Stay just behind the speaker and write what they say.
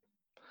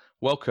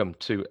Welcome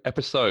to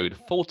episode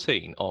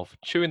 14 of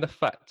Chewing the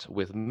Fat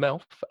with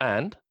Melf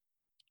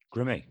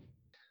Grimmy.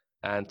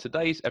 and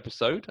today's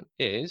episode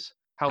is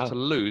how to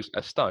lose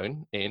a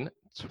stone in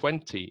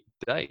 20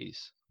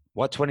 days.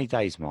 Why 20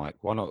 days, Mike?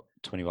 Why not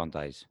 21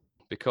 days?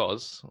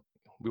 Because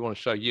we want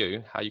to show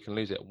you how you can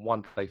lose it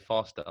one day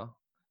faster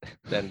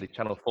than the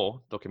Channel 4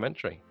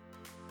 documentary.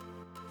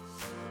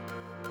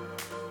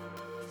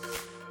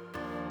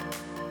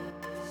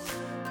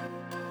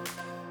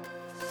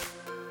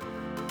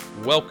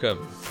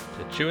 Welcome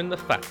to Chewing the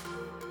Fat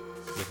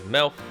with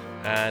Melf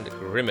and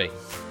Grimmy.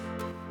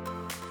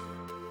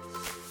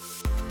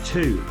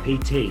 Two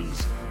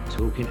PTs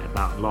talking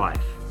about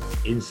life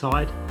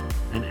inside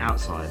and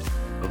outside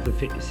of the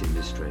fitness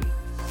industry.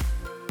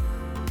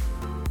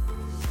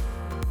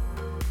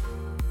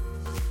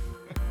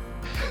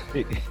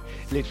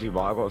 Literally,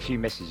 Mike, I got a few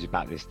messages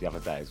about this the other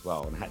day as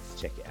well and I had to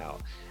check it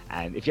out.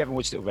 And if you haven't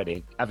watched it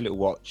already, have a little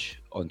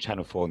watch on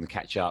Channel 4 on the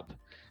catch up.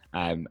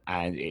 And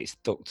it's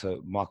Dr.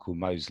 Michael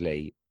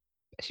Mosley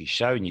actually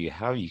showing you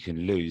how you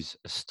can lose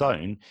a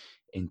stone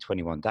in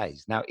 21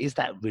 days. Now, is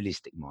that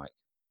realistic, Mike?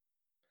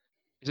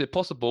 Is it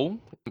possible?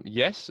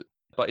 Yes.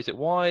 But is it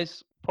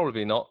wise?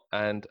 Probably not.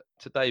 And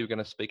today we're going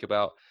to speak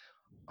about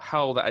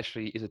how that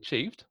actually is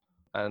achieved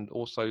and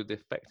also the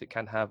effect it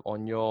can have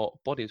on your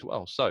body as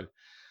well. So,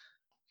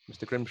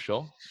 Mr.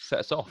 Grimshaw, set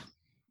us off.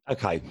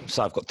 Okay,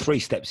 so I've got 3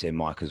 steps here,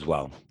 Mike, as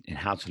well, in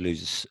how to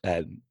lose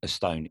a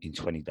stone in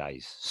 20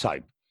 days. So,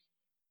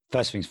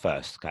 first things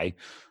first, okay,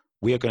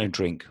 we are going to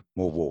drink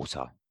more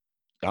water.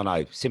 I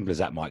know, simple as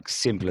that, Mike,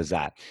 simple as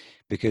that.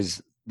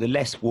 Because the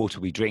less water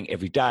we drink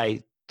every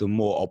day, the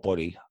more our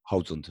body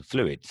holds on to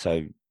fluid.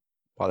 So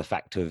by the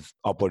fact of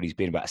our bodies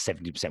being about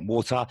 70%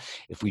 water,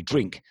 if we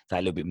drink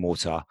that little bit more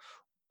water,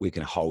 we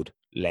can hold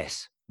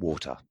less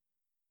water.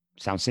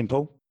 Sound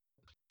simple?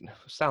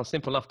 Sounds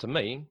simple enough to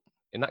me.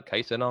 In that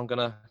case, then I'm going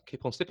to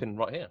keep on sipping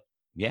right here.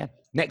 Yeah.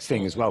 Next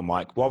thing as well,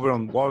 Mike, while we're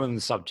on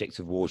the subject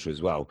of water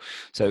as well.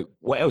 So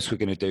what else we're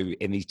going to do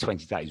in these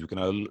 20 days, we're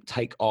going to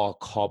take our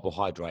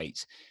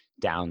carbohydrates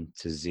down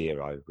to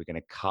 0. We're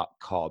going to cut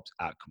carbs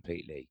out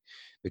completely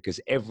because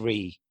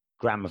every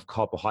gram of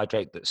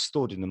carbohydrate that's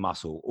stored in the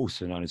muscle,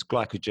 also known as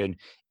glycogen,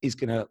 is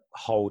going to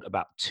hold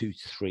about 2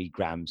 to 3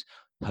 grams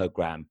per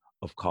gram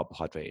of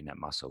carbohydrate in that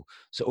muscle.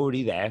 So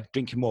already there,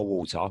 drinking more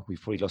water, we've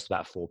probably lost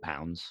about 4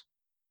 pounds.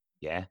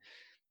 Yeah.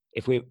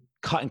 If we're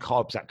cutting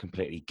carbs out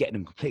completely, getting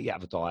them completely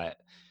out of the diet,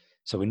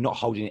 so we're not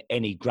holding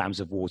any grams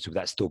of water with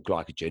that stored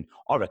glycogen,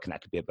 I reckon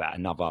that could be about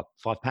another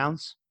 5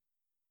 pounds.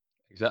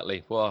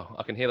 Exactly. Well,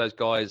 I can hear those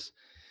guys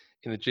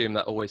in the gym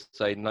that always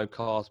say no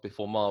carbs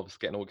before marbs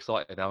getting all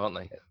excited now, aren't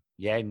they?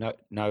 Yeah,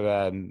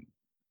 no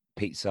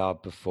pizza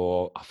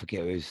before, I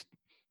forget it was,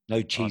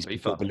 no cheese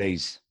before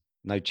Belize.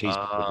 No cheese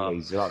before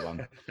Belize, that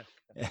one.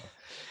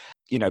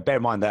 You know, bear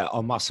in mind that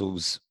our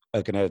muscles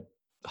are going to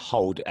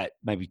hold at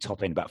maybe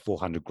top end about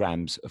 400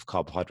 grams of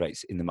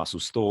carbohydrates in the muscle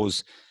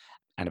stores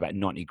and about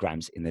 90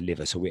 grams in the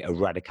liver. So we're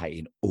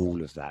eradicating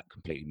all of that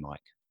completely,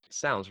 Mike. It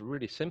sounds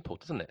really simple,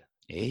 doesn't it?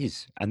 It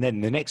is. And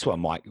then the next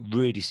one, Mike,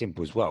 really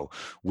simple as well.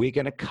 We're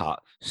going to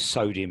cut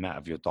sodium out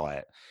of your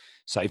diet.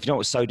 So if you know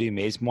what sodium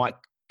is, Mike,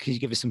 can you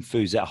give us some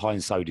foods that are high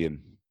in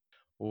sodium?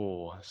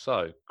 Oh,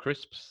 so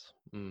crisps,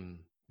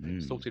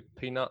 salted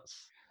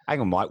peanuts. Hang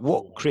on, Mike.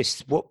 What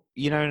crisps,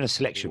 in a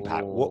selection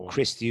pack, what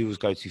crisps do you always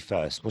go to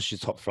first? What's your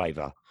top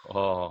flavour?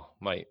 Oh,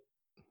 mate.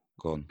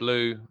 Go on.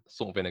 Blue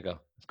salt and vinegar.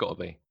 It's got to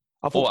be.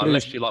 I thought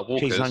unless you like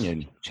Walkers.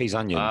 Cheese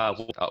onion.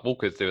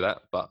 Walkers do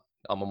that, but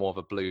I'm more of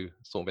a blue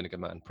salt and vinegar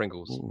man.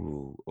 Pringles.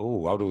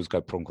 Oh, I would always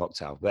go prawn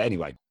cocktail. But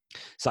anyway,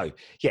 so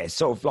yeah,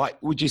 sort of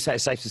like, would you say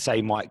it's safe to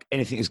say, Mike,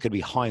 anything that's going to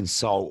be high in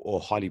salt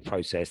or highly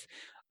processed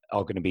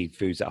are going to be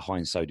foods that are high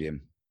in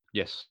sodium?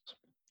 Yes.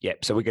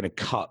 Yep. So we're going to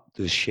cut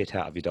the shit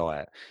out of your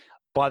diet.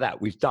 By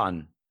that, we've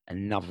done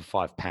another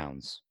 5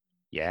 pounds.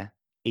 Yeah.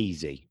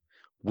 Easy.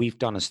 We've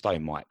done a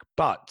stone, Mike.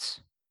 But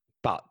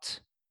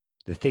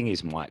the thing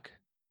is, Mike,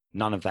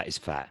 none of that is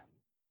fat.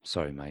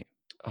 Sorry, mate.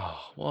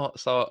 Oh, what?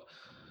 So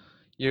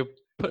you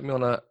put me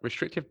on a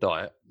restrictive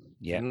diet.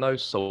 Yeah. No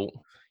salt.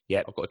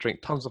 Yeah. I've got to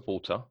drink tons of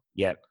water.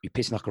 Yeah. You're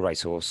pissing like a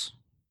racehorse.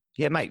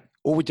 Yeah, mate.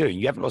 All we're doing,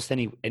 you haven't lost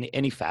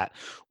any fat.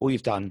 All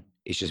you've done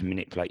is just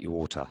manipulate your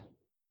water.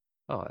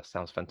 Oh, that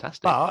sounds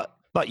fantastic.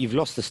 But you've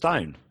lost the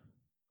stone.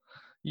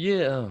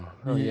 Yeah.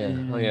 Oh,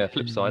 yeah.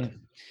 Flip side.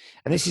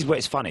 And this is where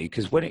it's funny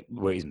because it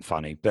isn't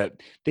funny,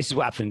 but this is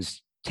what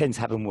tends to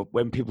happen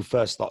when people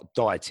first start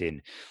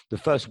dieting. The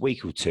first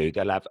week or two,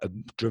 they'll have a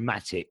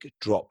dramatic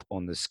drop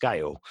on the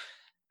scale.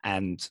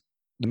 And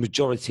the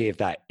majority of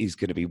that is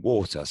going to be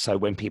water. So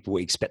when people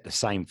expect the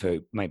same for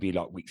maybe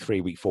like week 3,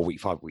 week 4, week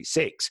 5, week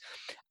 6,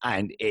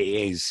 and it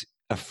is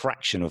a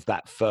fraction of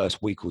that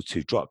first week or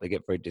two drop, they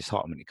get very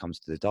disheartened when it comes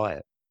to the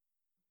diet.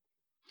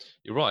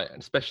 You're right,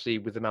 and especially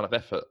with the amount of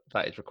effort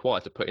that is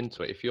required to put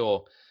into it. If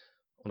you're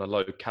on a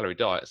low-calorie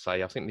diet,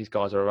 say, I think these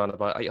guys are around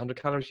about 800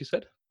 calories, you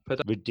said, per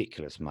day?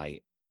 Ridiculous,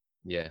 mate.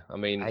 Yeah, I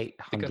mean,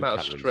 think about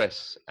the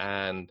stress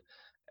and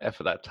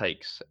effort that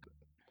takes.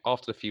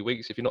 After a few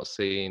weeks, if you're not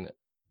seeing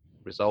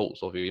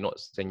results, or if you're not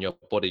seeing your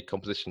body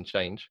composition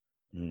change,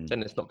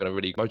 then it's not going to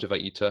really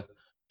motivate you to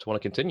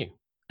want to continue.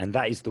 And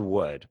that is the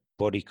word,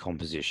 body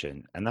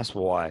composition. And that's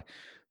why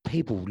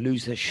people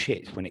lose their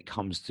shit when it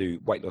comes to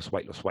weight loss,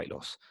 weight loss, weight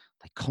loss.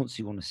 They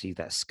constantly want to see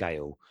that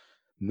scale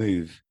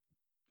move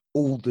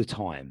all the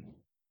time.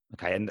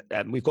 Okay.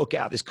 And we've got to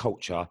get out of this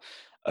culture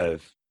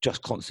of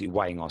just constantly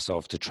weighing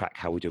ourselves to track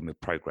how we're doing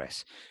with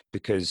progress,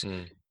 because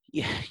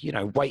yeah, you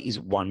know, weight is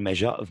one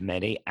measure of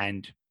many.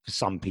 And for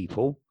some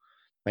people,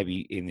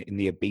 maybe in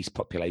the obese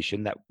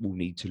population that will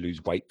need to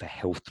lose weight for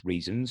health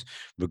reasons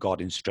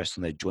regarding stress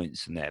on their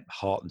joints and their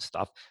heart and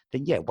stuff,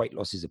 then yeah, weight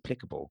loss is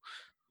applicable.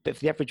 But for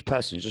the average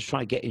person who's just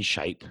trying to get in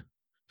shape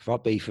for our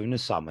beef in the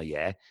summer,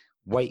 yeah,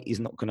 weight is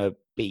not going to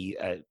be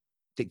a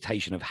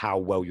dictation of how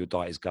well your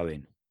diet is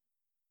going.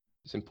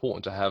 It's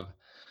important to have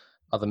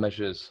other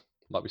measures,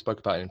 like we spoke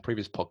about in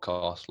previous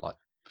podcasts, like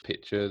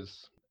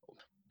pictures,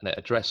 and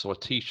a dress or a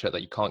t-shirt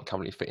that you can't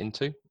currently fit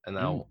into, and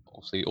now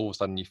obviously all of a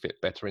sudden you fit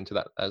better into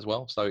that as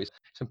well. So it's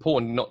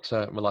important not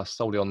to rely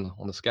solely on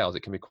the scales.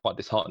 It can be quite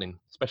disheartening,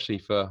 especially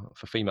for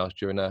females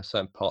during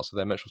certain parts of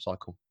their menstrual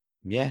cycle.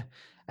 Yeah,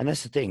 and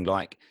that's the thing.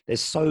 Like,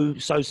 there's so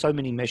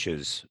many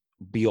measures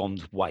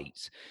beyond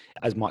weight.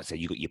 As Mike said,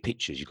 you got your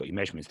pictures, you got your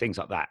measurements, things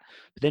like that.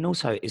 But then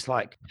also, it's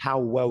like, how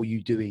well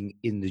you doing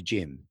in the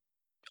gym?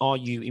 Are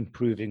you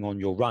improving on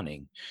your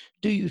running?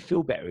 Do you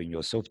feel better in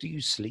yourself? Do you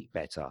sleep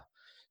better?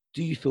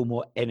 Do you feel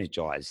more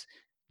energized?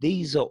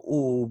 This is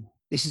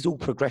all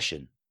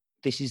progression.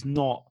 This is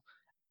not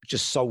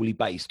just solely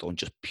based on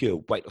just pure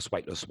weight loss,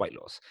 weight loss, weight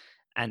loss.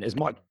 And as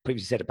Mike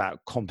previously said about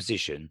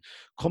composition,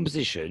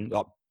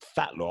 like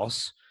fat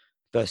loss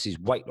versus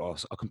weight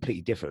loss are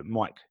completely different.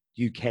 Mike,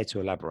 do you care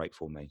to elaborate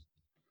for me?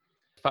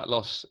 Fat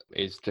loss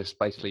is just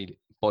basically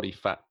body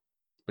fat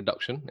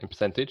reduction in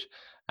percentage,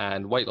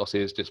 and weight loss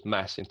is just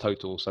mass in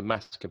total. So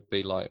mass could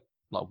be like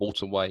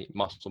water weight,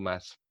 muscle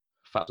mass,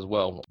 fat as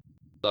well.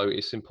 So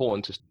it's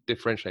important to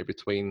differentiate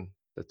between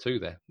the two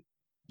there.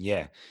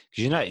 Yeah,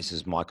 because you notice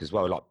as Mike as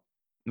well, like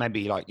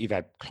maybe like you've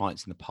had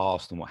clients in the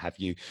past and what have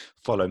you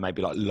follow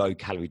maybe like low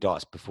calorie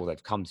diets before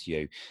they've come to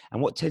you. And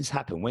what tends to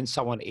happen when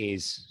someone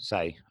is,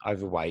 say,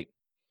 overweight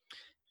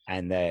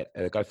and they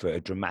go for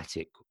a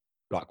dramatic,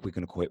 like we're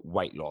going to call it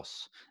weight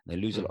loss, and they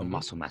lose a lot of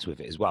muscle mass with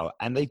it as well.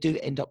 And they do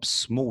end up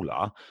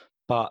smaller,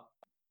 but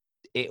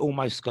it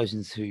almost goes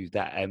into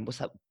that, what's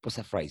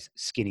that phrase?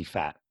 Skinny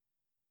fat.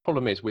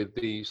 Problem is with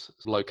these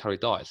low calorie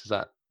diets is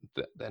that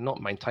they're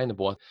not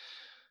maintainable.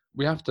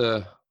 We have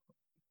to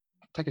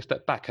take a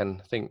step back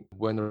and think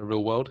we're in the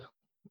real world.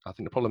 I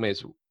think the problem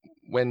is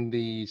when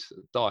these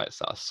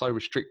diets are so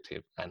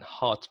restrictive and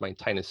hard to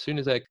maintain, as soon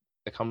as there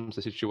comes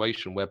a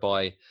situation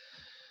whereby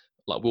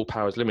like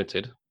willpower is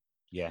limited.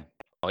 Yeah.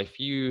 If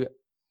you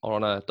are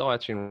on a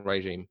dieting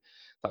regime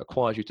that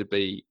requires you to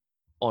be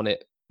on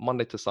it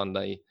Monday to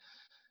Sunday,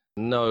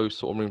 no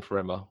sort of room for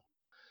error.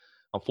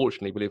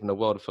 Unfortunately, we live in a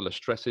world full of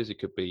stresses. It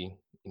could be,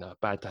 a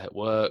bad day at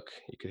work.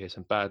 You could hear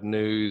some bad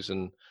news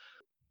and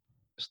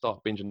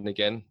start binging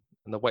again,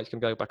 and the weight's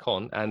going to go back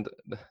on. And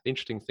the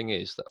interesting thing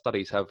is that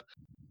studies have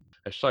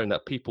shown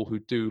that people who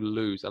do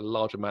lose a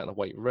large amount of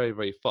weight very,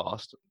 very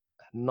fast,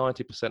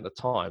 90% of the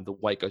time, the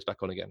weight goes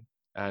back on again.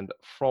 And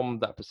from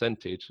that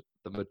percentage,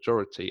 the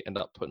majority end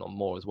up putting on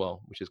more as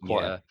well, which is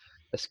quite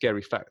a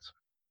scary fact.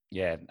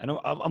 Yeah, and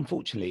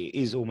unfortunately, it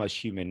is almost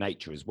human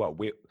nature as well.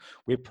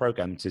 We're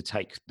programmed to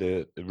take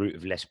the route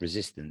of less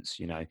resistance.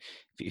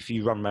 If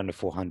you run around a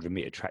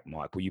 400-meter track,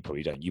 Mike, well, you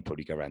probably don't. You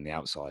probably go around the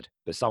outside.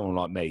 But someone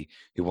like me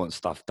who wants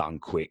stuff done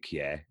quick,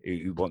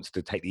 who wants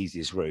to take the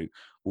easiest route,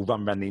 will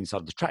run around the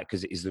inside of the track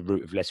because it is the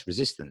route of less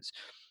resistance.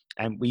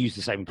 And we use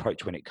the same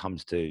approach when it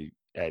comes to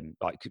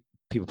like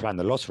people playing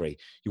the lottery.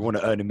 You want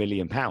to earn £1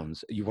 million.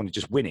 You want to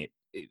just win it.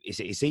 It's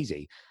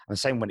easy. And the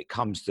same when it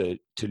comes to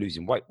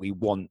losing weight, we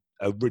want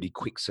a really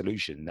quick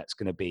solution that's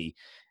going to be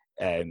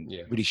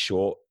really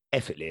short,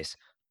 effortless.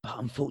 But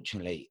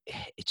unfortunately,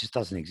 it just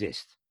doesn't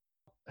exist.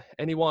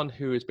 Anyone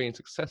who has been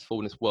successful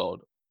in this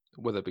world,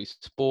 whether it be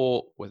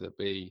sport, whether it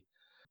be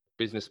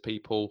business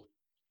people,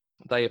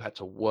 they have had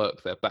to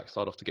work their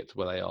backside off to get to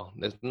where they are.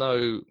 There's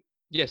no,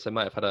 yes, they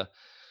may have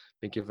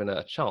been given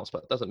a chance,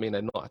 but it doesn't mean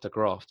they've not had to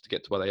graft to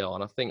get to where they are.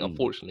 And I think,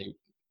 unfortunately,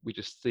 we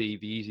just see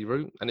the easy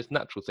route, and it's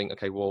natural to think,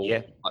 okay, well,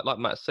 like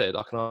Matt said,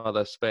 I can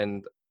either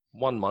spend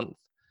 1 month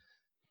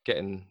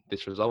getting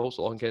this result,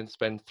 or I can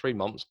spend 3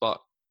 months,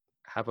 but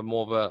have a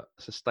more of a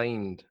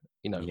sustained,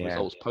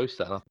 results post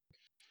that.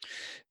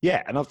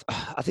 Yeah, and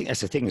I think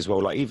that's the thing as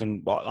well. Like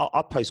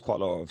I post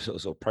quite a lot of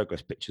sort of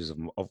progress pictures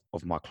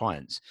of my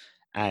clients,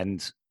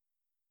 and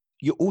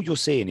all you're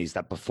seeing is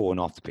that before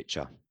and after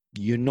picture.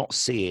 You're not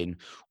seeing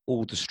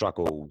all the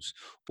struggles,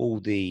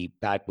 all the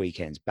bad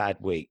weekends, bad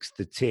weeks,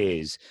 the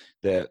tears,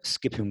 the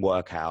skipping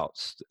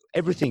workouts,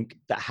 everything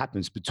that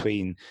happens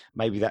between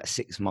maybe that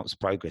 6 months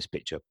progress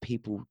picture,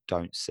 people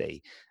don't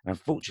see. And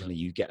unfortunately,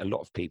 you get a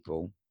lot of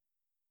people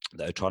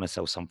that are trying to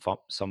sell some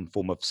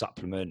form of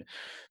supplement,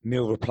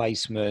 meal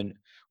replacement,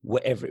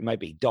 whatever it may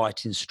be,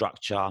 dieting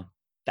structure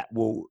that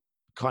will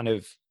kind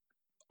of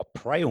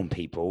prey on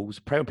people's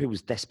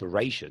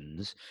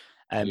desperations,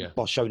 Yeah,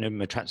 by showing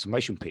them a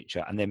transformation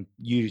picture and then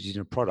using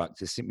a product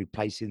to simply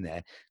place in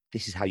there.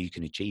 This is how you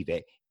can achieve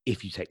it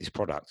if you take this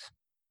product.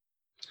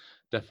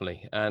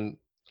 definitely. And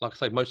like I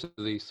say, most of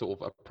these sort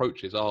of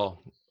approaches are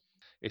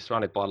is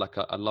surrounded by like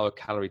a lower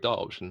calorie diet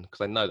option because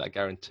they know that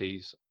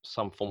guarantees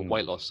some form of Mm.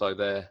 weight loss. So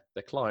their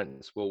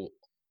clients will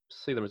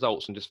see the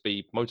results and just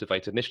be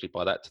motivated initially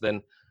by that to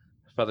then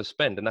further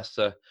spend. And that's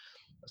a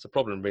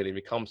problem really when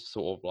it comes to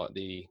sort of like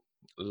the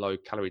low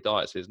calorie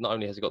diets. Is not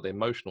only has it got the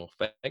emotional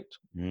effect,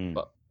 Mm.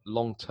 but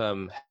long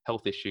term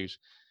health issues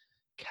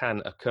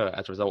can occur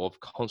as a result of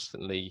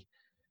constantly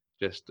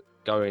just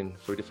going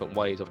through different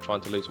ways of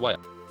trying to lose weight.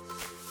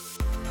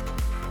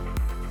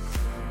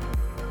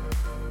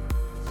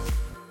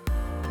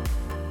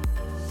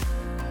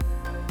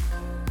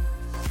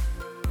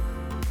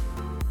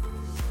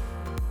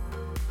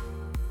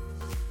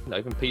 You know,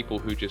 even people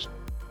who just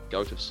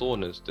go to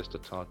saunas just to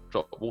try to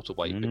drop water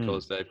weight Mm.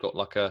 because they've got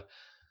like a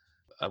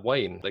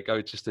weigh-in. They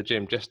go just to the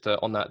gym just to,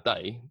 on that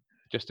day,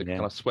 just to Yeah.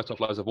 kind of sweat off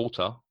loads of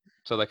water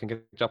so they can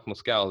get jump on the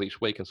scale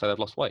each week and say they've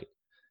lost weight.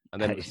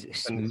 And then It's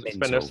spend the rest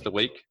mental. of the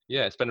week,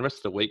 spend the rest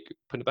of the week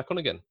putting it back on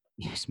again.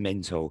 It's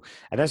mental.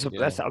 And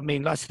Yeah, I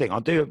mean, that's the thing. I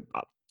don't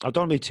want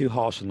to be too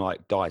harsh on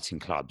like dieting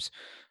clubs,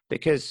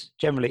 because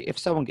generally if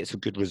someone gets a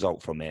good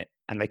result from it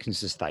and they can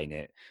sustain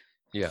it,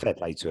 yeah, fair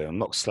play to it. I'm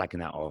not slagging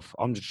that off.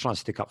 I'm just trying to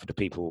stick up for the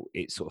people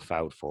it sort of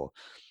failed for.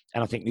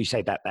 And I think you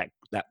say that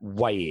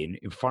weigh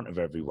in front of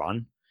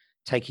everyone,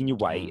 taking your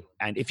mm, weight,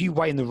 and if you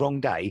weigh in the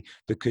wrong day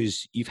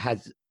because you've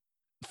had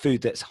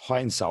food that's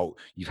high in salt,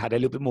 you've had a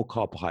little bit more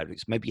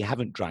carbohydrates, maybe you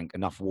haven't drank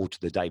enough water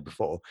the day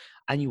before,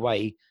 and you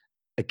weigh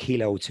a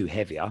kilo or two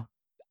heavier,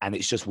 and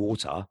it's just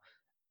water,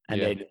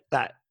 and yeah. then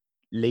that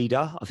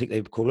leader, I think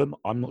they would call them,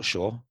 I'm not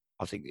sure.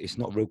 I think it's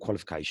not a real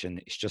qualification.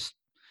 It's just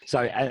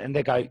so, and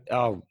they go,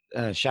 "Oh,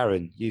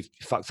 Sharon, you've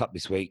fucked up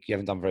this week. You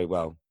haven't done very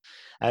well."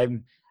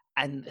 And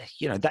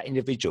that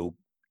individual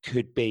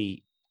could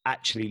be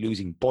actually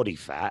losing body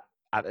fat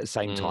at the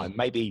same Mm. time.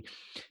 Maybe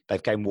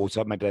they've gained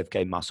water, maybe they've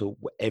gained muscle,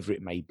 whatever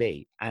it may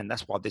be. And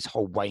that's why this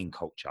whole weighing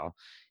culture,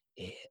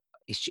 i-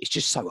 it's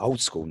just so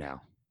old school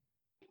now.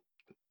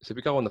 So if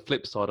we go on the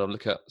flip side and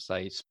look at,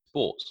 say,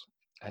 sports,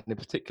 and in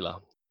particular,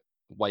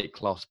 weight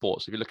class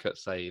sports, if you look at,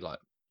 say, like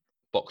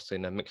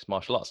boxing and mixed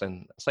martial arts,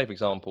 and say, for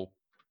example,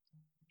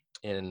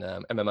 in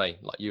MMA,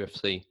 like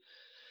UFC,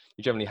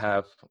 you generally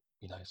have,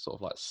 sort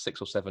of like 6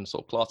 or 7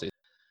 sort of classes.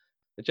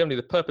 But generally,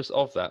 the purpose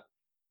of that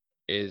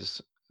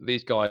is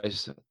these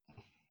guys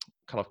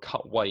kind of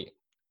cut weight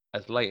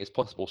as late as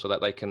possible so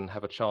that they can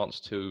have a chance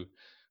to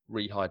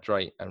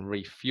rehydrate and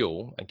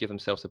refuel and give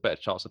themselves a better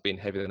chance of being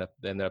heavier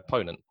than their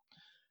opponent.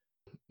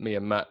 Me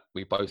and Matt,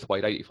 we both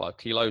weighed 85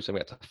 kilos and we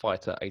had to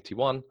fight at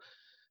 81.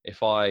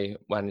 If I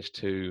managed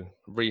to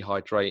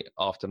rehydrate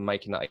after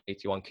making that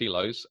 81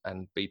 kilos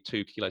and be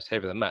 2 kilos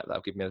heavier than Matt, that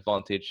would give me an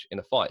advantage in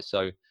the fight.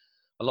 So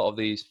a lot of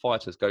these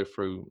fighters go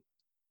through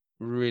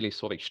really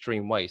sort of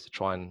extreme ways to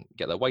try and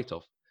get their weight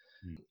off.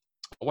 Mm.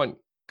 I won't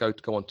go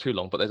on too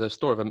long, but there's a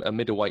story of a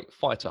middleweight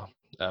fighter,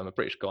 a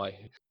British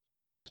guy.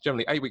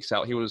 Generally, 8 weeks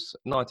out, he was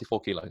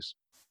 94 kilos.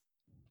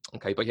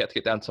 Okay, but he had to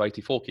get down to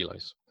 84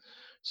 kilos.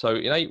 So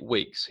in 8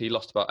 weeks, he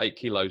lost about 8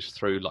 kilos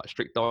through like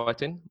strict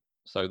dieting.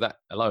 So that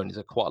alone is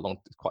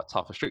quite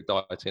tough for strict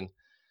dieting.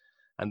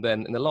 And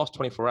then in the last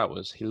 24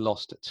 hours, he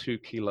lost 2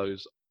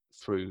 kilos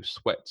through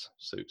sweat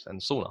suits and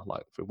sauna,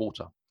 like through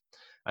water.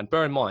 And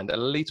bear in mind, a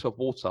litre of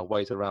water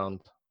weighs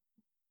around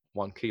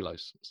 1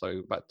 kilos. So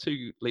about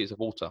 2 litres of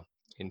water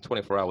in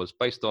 24 hours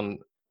based on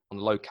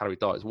low calorie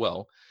diet as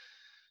well.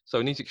 So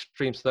in these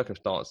extreme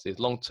circumstances,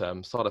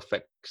 long-term side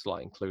effects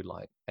include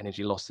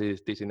energy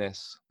losses,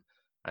 dizziness,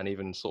 and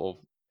even sort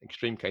of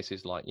extreme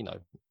cases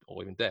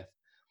or even death.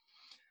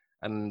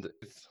 And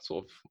with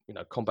sort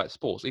of, combat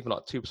sports, even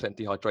like 2%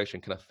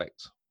 dehydration can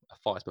affect a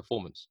fighter's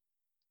performance.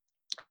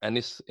 And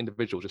this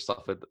individual just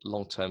suffered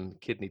long-term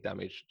kidney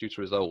damage due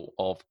to a result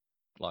of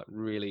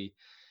really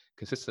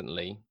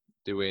consistently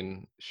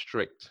doing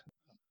strict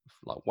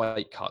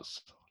weight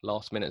cuts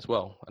last minute as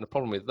well. And the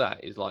problem with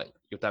that is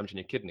you're damaging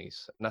your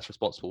kidneys, and that's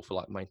responsible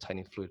for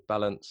maintaining fluid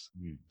balance,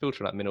 Mm.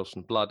 filtering out minerals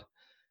from blood,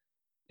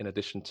 in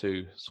addition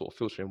to sort of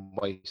filtering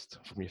waste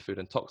from your food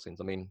and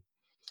toxins. I mean,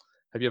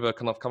 have you ever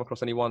kind of come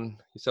across anyone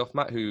yourself,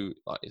 Matt, who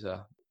is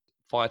a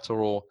fighter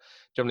or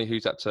generally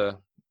who's had to,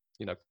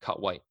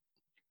 cut weight?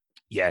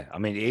 Yeah, I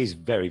mean, it is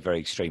very, very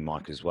extreme,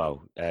 Mike, as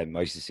well. I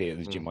used to see it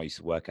in the Mm. gym I used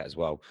to work at as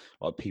well.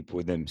 Like people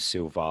with them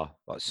silver,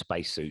 like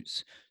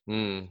spacesuits,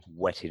 Mm.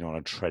 wetting on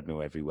a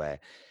treadmill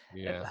everywhere.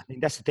 Yeah. I mean,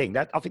 that's the thing.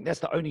 I think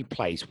that's the only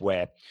place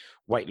where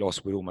weight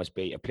loss would almost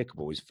be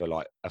applicable is for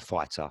like a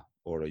fighter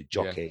or a Yeah.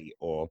 jockey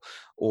or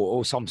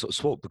some sort of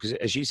sport, because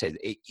as you said,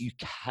 you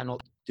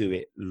cannot do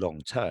it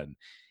long term.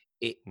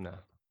 It No.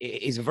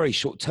 it is a very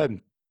short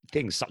term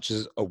thing, such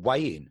as a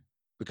weigh in.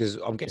 Because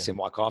I'm Yeah. guessing,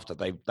 Mike, after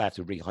they have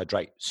to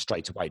rehydrate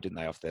straight away, didn't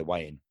they, after their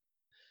weigh-in?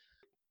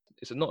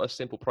 It's not a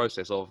simple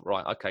process of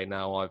right. Okay,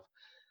 now I've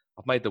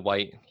made the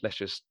weight. Let's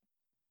just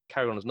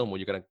carry on as normal.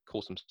 You're going to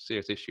cause some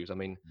serious issues. I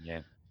mean,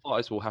 Yeah.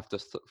 fighters will have to,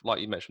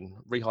 like you mentioned,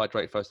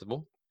 rehydrate first of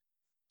all.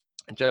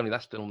 And generally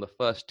that's done on the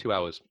first 2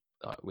 hours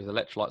with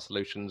electrolyte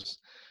solutions,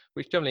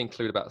 which generally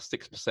include about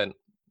 6%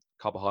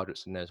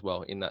 carbohydrates in there as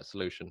well in that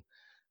solution.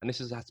 And this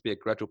has to be a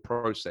gradual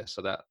process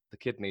so that the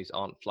kidneys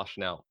aren't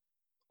flushing out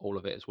all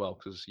of it as well,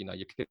 because your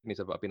kidneys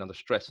have been under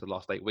stress for the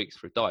last 8 weeks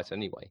through diet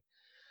anyway.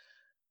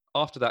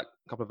 After that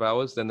couple of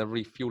hours, then the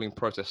refueling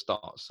process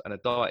starts, and a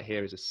diet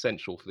here is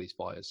essential for these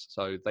fighters.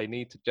 So they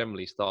need to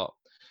generally start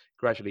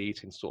gradually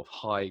eating sort of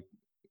high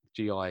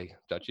GI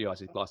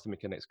is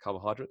glycemic index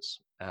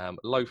carbohydrates,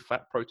 low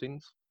fat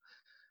proteins,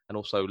 and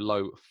also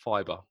low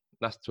fiber.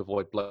 That's to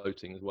avoid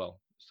bloating as well.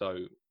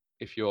 So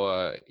if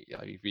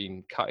you've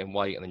been cutting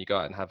weight and then you go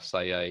out and have,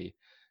 say,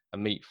 a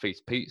meat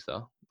feast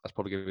pizza, that's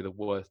probably going to be the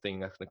worst thing.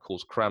 That's going to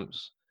cause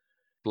cramps,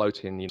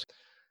 bloating.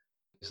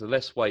 So the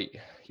less weight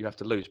you have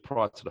to lose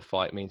prior to the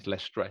fight means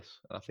less stress.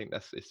 And I think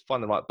it's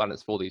finding the right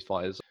balance for these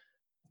fighters.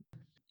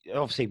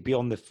 Obviously,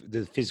 beyond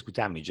the physical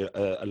damage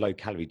a low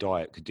calorie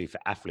diet could do for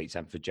athletes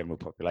and for general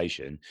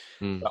population.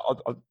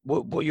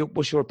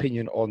 What's your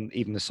opinion on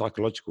even the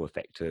psychological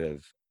effect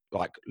of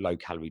like low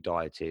calorie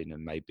dieting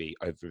and maybe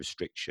over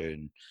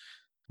restriction?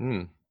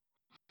 Again,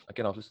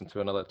 I was listening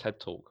to another TED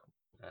talk,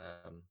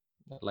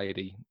 a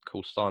lady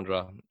called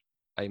Sandra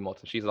Amott,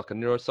 and she's like a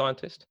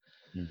neuroscientist,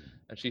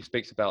 and she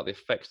speaks about the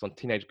effects on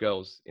teenage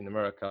girls in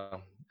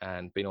America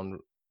and being on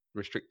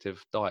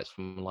restrictive diets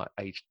from like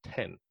age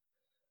 10.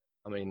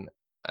 I mean,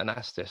 and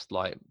that's just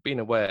like being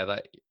aware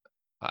that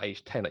at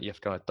age 10 that you have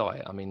to go on a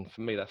diet. I mean,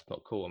 for me, that's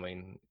not cool. I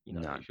mean,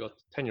 if you're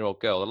a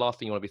 10-year-old girl, the last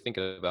thing you want to be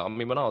thinking about, I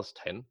mean, when I was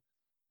 10,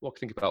 what I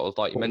think about was,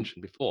 like you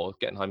mentioned before,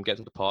 getting home,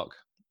 getting to the park,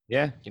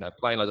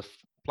 playing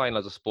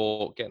loads of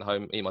sport, getting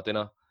home, eating my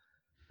dinner,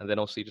 and then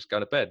obviously just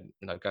going to bed,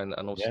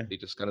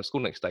 just going to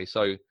school next day.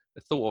 So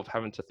the thought of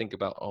having to think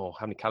about,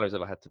 how many calories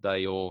have I had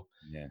today, or,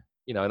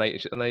 and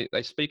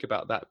they speak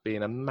about that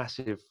being a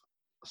massive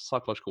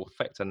psychological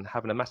effect and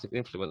having a massive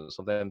influence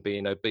on them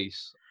being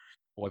obese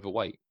or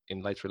overweight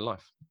in later in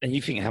life. And you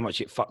think how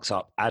much it fucks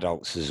up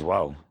adults as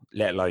well,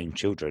 let alone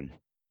children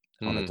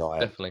on a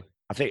diet. Definitely.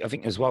 I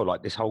think as well,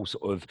 like this whole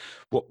sort of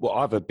what I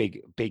have a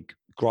big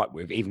gripe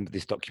with, even with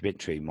this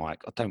documentary,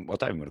 Mike. I don't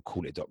even want to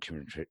call it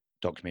a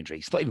documentary.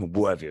 It's not even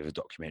worthy of a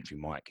documentary,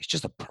 Mike. It's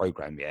just a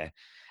program, yeah.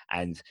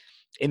 And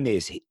in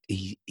this,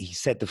 he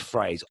said the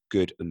phrase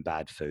 "good and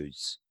bad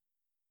foods."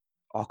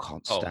 I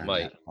can't stand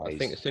that. I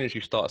think as soon as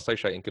you start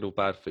associating good or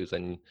bad foods,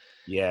 then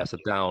that's a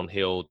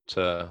downhill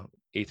to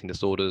eating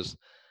disorders.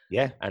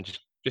 Yeah, and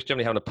just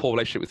generally having a poor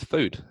relationship with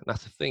food. And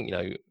that's the thing.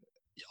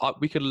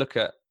 We could look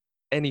at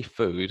any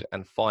food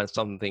and find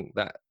something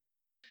that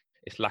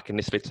is lacking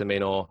this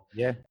vitamin or.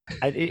 Yeah,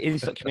 and in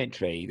this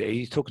documentary,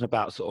 he's talking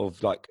about sort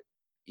of like,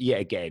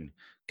 again,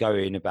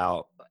 going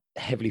about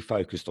heavily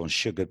focused on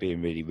sugar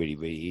being really, really,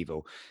 really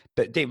evil,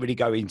 but didn't really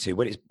go into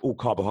when it's all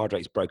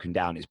carbohydrates broken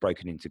down. It's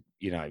broken into,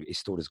 it's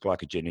stored as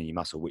glycogen in your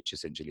muscle, which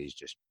essentially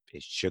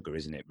is sugar,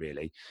 isn't it?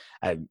 Really.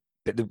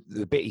 But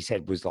the bit he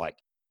said was like,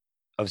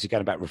 obviously going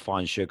about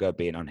refined sugar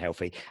being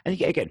unhealthy,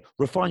 and again,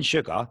 refined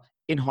sugar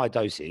in high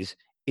doses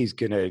is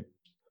gonna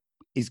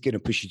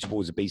push you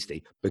towards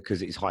obesity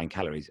because it's high in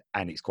calories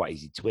and it's quite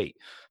easy to eat.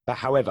 But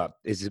however,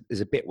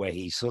 there's a bit where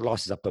he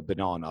slices up a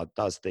banana,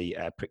 does the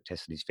prick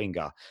test on his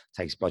finger,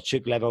 takes blood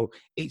sugar level,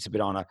 eats a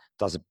banana,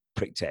 does a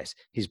prick test,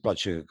 his blood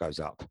sugar goes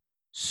up.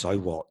 So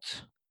what?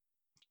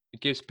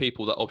 It gives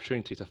people the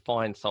opportunity to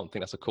find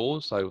something that's a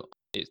cause. So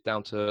it's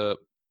down to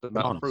the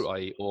amount of fruit I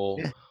eat,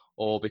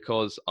 or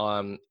because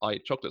I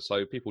eat chocolate.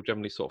 So people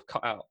generally sort of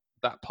cut out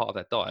that part of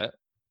their diet,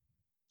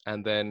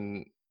 and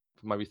then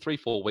for maybe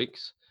 3-4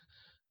 weeks.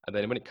 And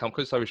then when it comes,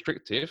 because it's so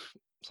restrictive,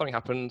 something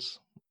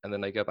happens, and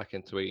then they go back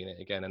into eating it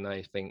again, and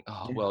they think,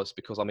 well, it's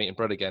because I'm eating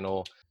bread again,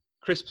 or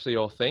crisps are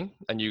your thing,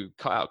 and you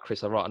cut out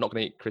crisps. Right, I'm not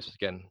going to eat crisps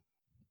again.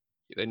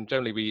 Then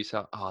generally we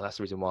say, that's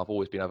the reason why I've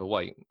always been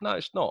overweight. No,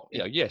 it's not.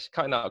 Yes,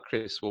 cutting out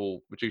crisps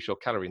will reduce your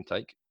calorie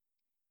intake,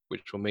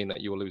 which will mean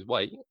that you will lose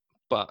weight,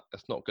 but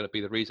that's not going to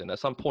be the reason. At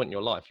some point in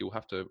your life, you'll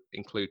have to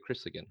include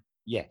crisps again.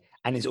 Yeah,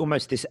 and it's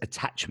almost this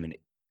attachment,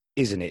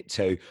 isn't it,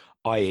 to,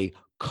 i.e.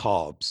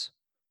 carbs.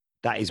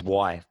 That is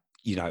why,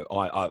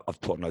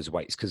 I've put on loads of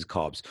weight. It's because of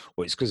carbs,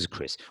 or it's because of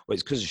crisps, or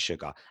it's because of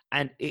sugar.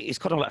 And it's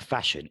kind of like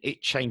fashion.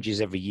 It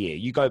changes every year.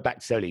 You go back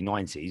to the early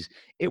 90s,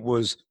 it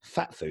was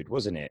fat food,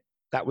 wasn't it?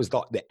 That was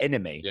like the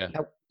enemy. Yeah.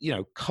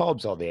 Now,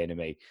 carbs are the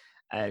enemy.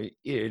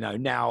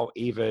 Now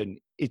even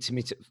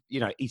intermittent,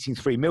 eating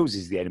 3 meals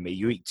is the enemy.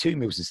 You eat 2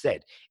 meals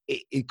instead.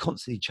 It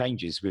constantly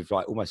changes with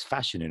like almost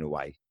fashion in a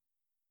way.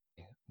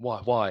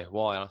 Why?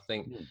 I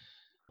think,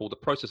 well, the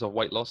process of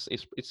weight loss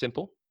it's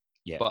simple.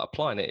 Yeah. But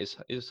applying it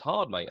is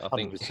hard, mate. I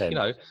 100%.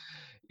 think,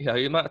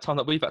 the amount of time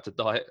that we've had to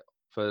diet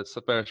for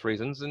various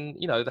reasons, and,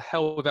 the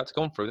hell we've had to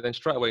go through, then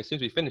straight away, as soon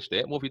as we finished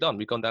it, what have we done?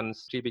 We've gone down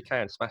to GBK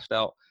and smashed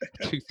out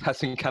a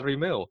 2,000 calorie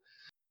meal.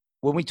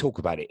 when we talk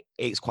about it,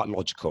 it's quite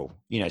logical.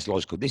 It's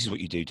logical. This is what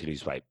you do to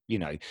lose weight.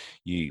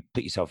 You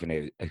put yourself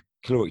in a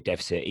caloric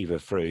deficit, either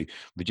through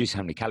reduce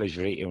how many calories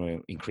you're eating or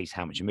increase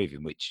how much you're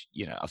moving, which,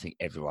 I think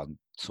everyone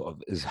sort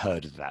of has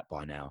heard of that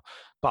by now.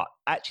 But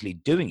actually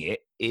doing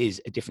it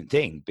is a different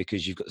thing,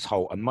 because you've got this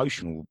whole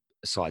emotional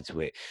side to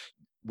it.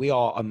 We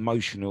are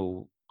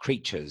emotional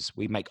creatures.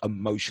 We make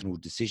emotional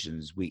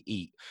decisions. We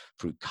eat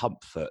through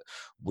comfort.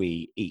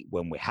 We eat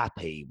when we're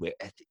happy.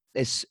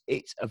 It's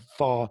a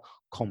far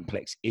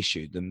complex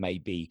issue than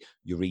maybe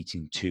you're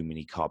eating too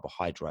many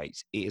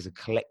carbohydrates. It is a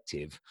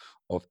collective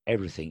of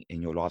everything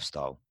in your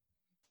lifestyle.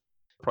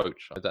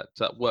 Approach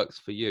that works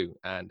for you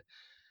and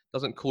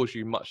doesn't cause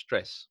you much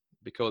stress,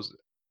 because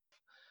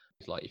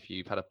it's like if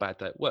you've had a bad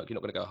day at work, you're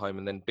not going to go home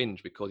and then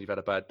binge because you've had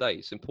a bad day.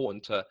 It's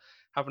important to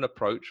have an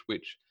approach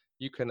which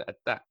you can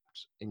adapt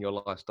in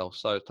your lifestyle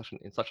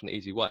in such an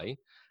easy way.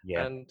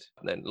 Yeah. And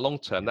then long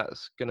term,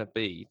 that's going to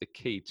be the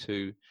key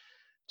to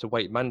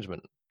weight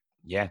management.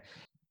 Yeah.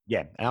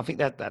 Yeah, and I think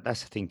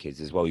that's the thing is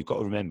as well. You've got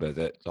to remember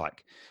that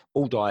like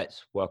all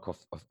diets work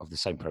off of the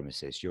same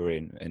premises. You're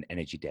in an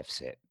energy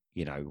deficit,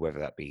 whether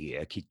that be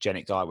a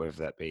ketogenic diet, whether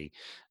that be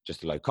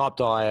just a low carb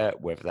diet,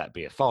 whether that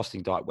be a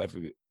fasting diet, whatever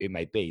it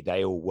may be,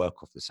 they all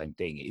work off the same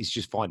thing. It's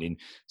just finding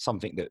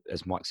something that,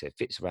 as Mike said,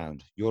 fits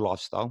around your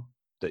lifestyle,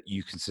 that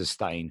you can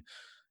sustain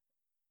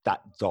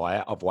that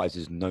diet. Otherwise,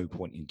 there's no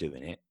point in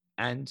doing it.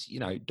 And,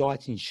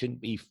 dieting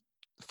shouldn't be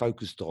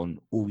focused on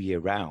all year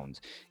round.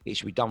 It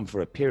should be done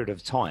for a period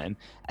of time,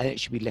 and it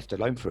should be left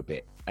alone for a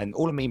bit. And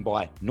all I mean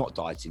by not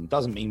dieting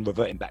doesn't mean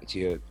reverting back to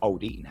your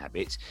old eating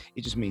habits.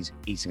 It just means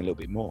eating a little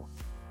bit more.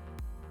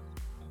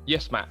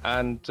 Yes, Matt.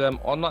 And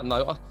on that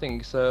note, I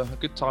think it's a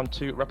good time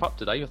to wrap up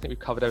today. I think we've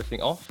covered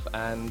everything off,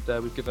 and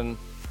we've given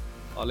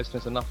our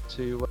listeners enough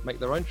to make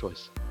their own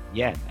choice.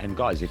 Yeah, and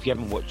guys, if you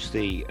haven't watched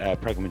the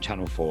program on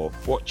Channel 4,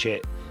 watch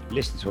it,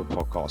 listen to a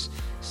podcast,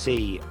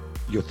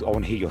 I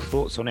want to hear your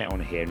thoughts on it. I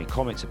want to hear any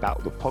comments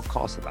about the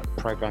podcast, about the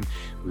program.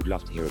 We'd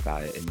love to hear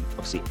about it. And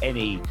obviously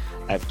any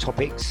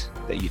topics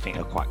that you think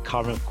are quite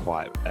current,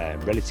 quite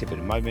relative at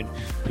the moment,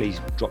 please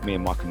drop me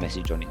and Mike a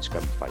message on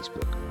Instagram and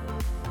Facebook.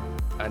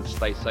 And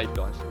stay safe,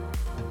 guys.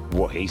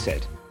 What he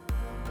said.